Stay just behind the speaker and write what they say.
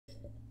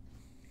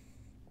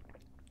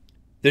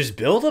There's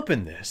buildup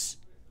in this.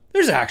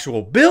 There's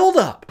actual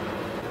buildup.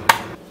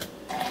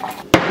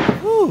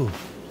 Ooh,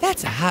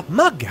 that's a hot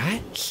mug,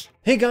 guy.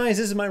 Hey guys,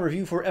 this is my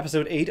review for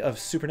episode 8 of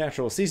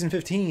Supernatural season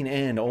 15,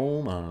 and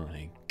oh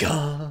my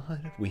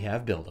god, we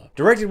have buildup.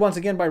 Directed once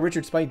again by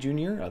Richard Speight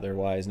Jr.,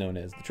 otherwise known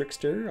as the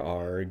Trickster,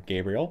 or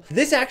Gabriel.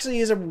 This actually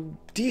is a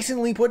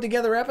decently put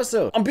together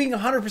episode. I'm being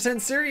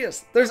 100%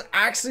 serious. There's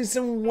actually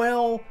some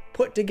well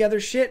put together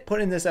shit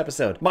put in this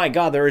episode. My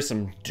god, there is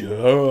some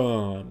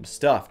dumb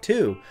stuff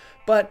too,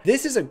 but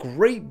this is a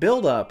great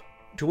buildup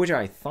to which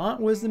I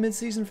thought was the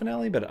mid-season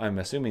finale, but I'm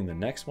assuming the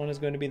next one is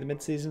going to be the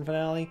mid-season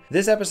finale.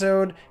 This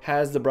episode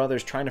has the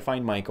brothers trying to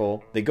find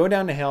Michael. They go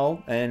down to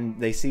hell, and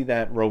they see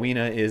that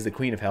Rowena is the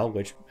queen of hell,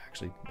 which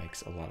actually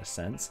makes a lot of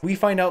sense. We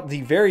find out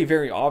the very,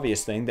 very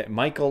obvious thing, that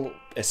Michael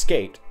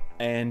escaped.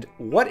 And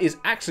what is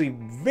actually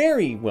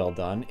very well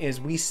done is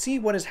we see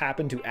what has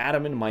happened to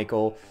Adam and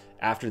Michael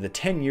after the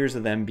 10 years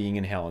of them being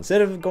in hell.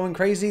 Instead of going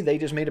crazy, they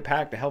just made a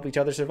pact to help each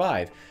other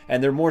survive.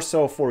 And they're more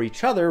so for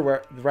each other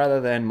rather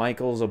than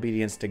Michael's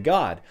obedience to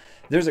God.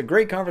 There's a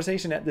great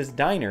conversation at this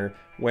diner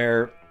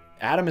where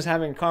Adam is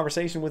having a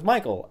conversation with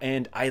Michael,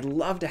 and I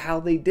loved how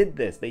they did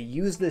this. They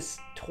used this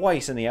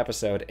twice in the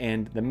episode,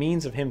 and the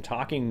means of him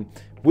talking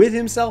with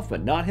himself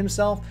but not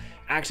himself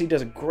actually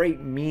does a great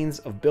means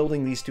of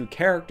building these two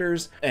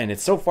characters, and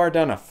it's so far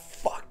done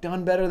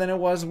done better than it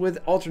was with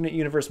alternate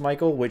universe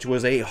Michael, which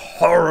was a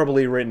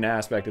horribly written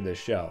aspect of this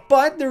show.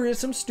 But there is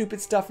some stupid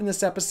stuff in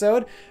this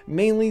episode.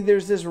 Mainly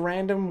there's this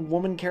random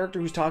woman character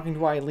who's talking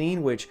to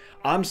Eileen, which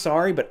I'm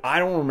sorry, but I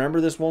don't remember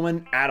this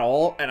woman at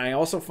all. And I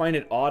also find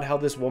it odd how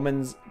this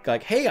woman's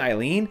like, hey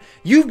Eileen,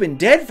 you've been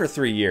dead for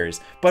 3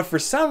 years, but for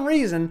some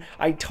reason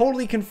I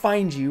totally can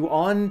find you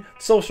on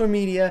social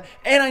media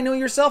and I know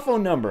your cell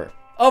phone number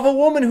of a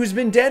woman who's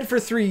been dead for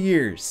 3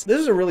 years.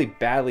 This is a really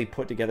badly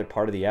put together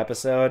part of the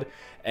episode,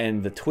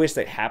 and the twist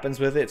that happens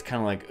with it, it's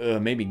kind of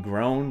like, maybe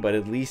grown, but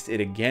at least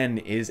it again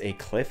is a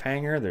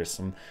cliffhanger. There's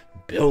some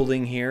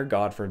building here,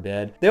 God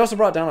forbid. They also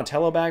brought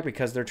Donatello back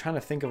because they're trying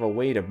to think of a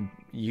way to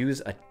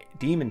use a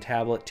demon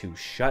tablet to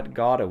shut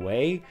God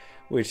away,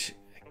 which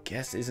I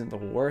guess isn't the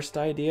worst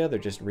idea. They're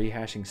just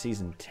rehashing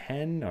season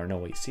 10, or no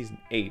wait, season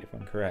 8 if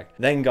I'm correct.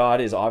 Then God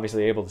is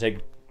obviously able to take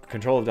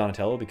control of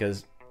Donatello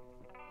because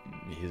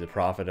he's a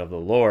prophet of the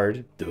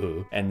Lord,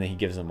 duh. And then he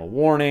gives him a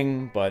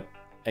warning, but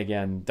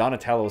again,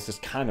 Donatello's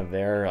just kind of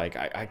there. Like,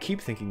 I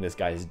keep thinking this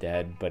guy's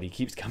dead, but he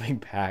keeps coming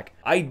back.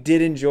 I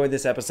did enjoy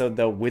this episode,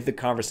 though, with the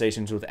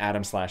conversations with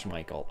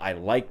Adam/Michael. I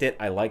liked it.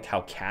 I liked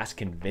how Cass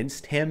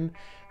convinced him,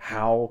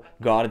 how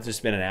God has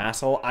just been an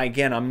asshole.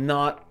 Again, I'm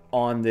not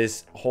on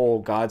this whole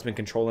God's been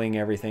controlling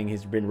everything,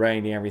 he's been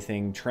writing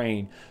everything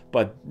train,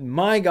 but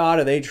my God,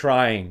 are they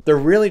trying. They're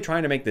really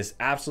trying to make this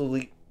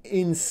absolutely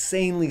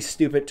insanely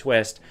stupid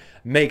twist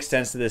makes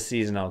sense to this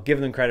season. I'll give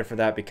them credit for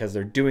that because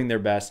they're doing their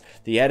best.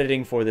 The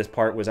editing for this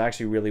part was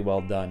actually really well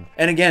done.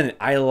 And again,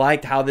 I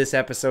liked how this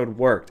episode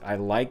worked. I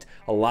liked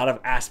a lot of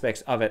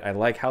aspects of it. I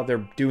like how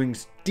they're doing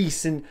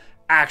decent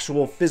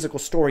actual physical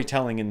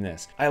storytelling in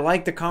this. I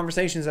like the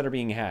conversations that are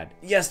being had.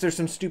 Yes, there's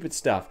some stupid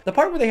stuff. The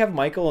part where they have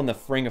Michael in the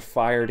ring of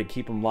fire to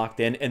keep him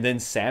locked in, and then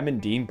Sam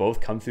and Dean both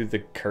come through the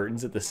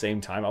curtains at the same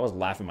time. I was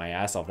laughing my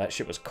ass off. That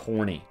shit was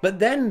corny. But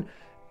then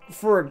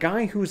for a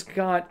guy who's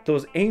got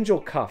those angel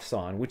cuffs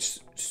on, which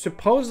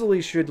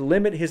supposedly should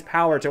limit his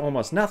power to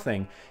almost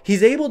nothing,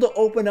 he's able to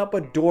open up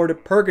a door to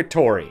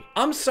purgatory.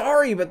 I'm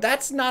sorry, but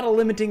that's not a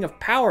limiting of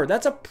power.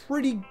 That's a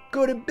pretty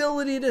good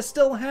ability to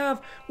still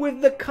have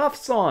with the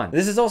cuffs on.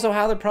 This is also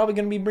how they're probably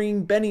going to be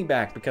bringing Benny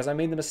back, because I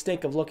made the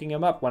mistake of looking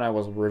him up when I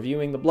was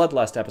reviewing the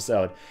Bloodlust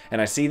episode,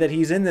 and I see that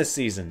he's in this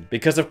season,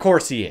 because of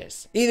course he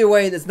is. Either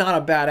way, that's not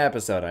a bad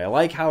episode. I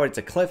like how it's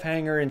a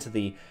cliffhanger into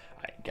the,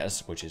 I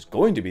guess, which is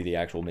going to be the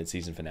actual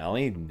mid-season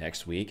finale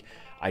next week.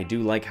 I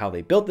do like how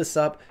they built this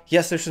up.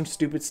 Yes, there's some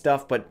stupid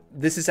stuff, but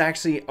this is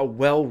actually a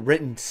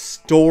well-written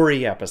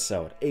story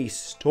episode. A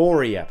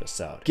story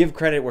episode. Give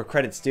credit where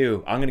credit's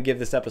due. I'm going to give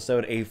this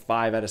episode a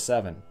 5 out of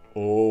 7.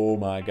 Oh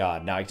my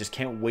god. Now I just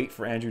can't wait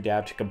for Andrew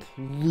Dabb to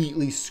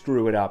completely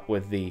screw it up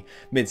with the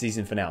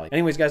mid-season finale.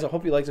 Anyways, guys, I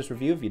hope you liked this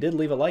review. If you did,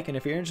 leave a like, and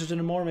if you're interested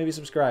in more, maybe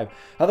subscribe.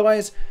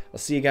 Otherwise, I'll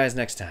see you guys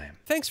next time.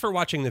 Thanks for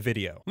watching the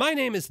video. My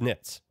name is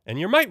Nitz, and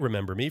you might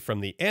remember me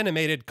from the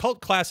animated cult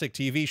classic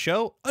TV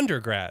show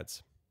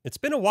Undergrads. It's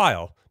been a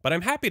while, but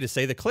I'm happy to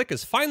say the Clique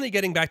is finally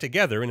getting back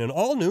together in an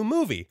all-new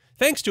movie,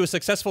 thanks to a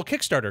successful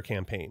Kickstarter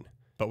campaign.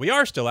 But we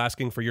are still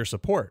asking for your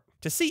support.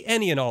 To see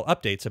any and all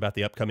updates about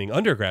the upcoming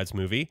Undergrads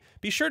movie,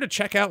 be sure to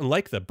check out and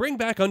like the Bring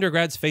Back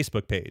Undergrads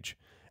Facebook page.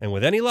 And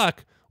with any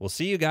luck, we'll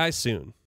see you guys soon.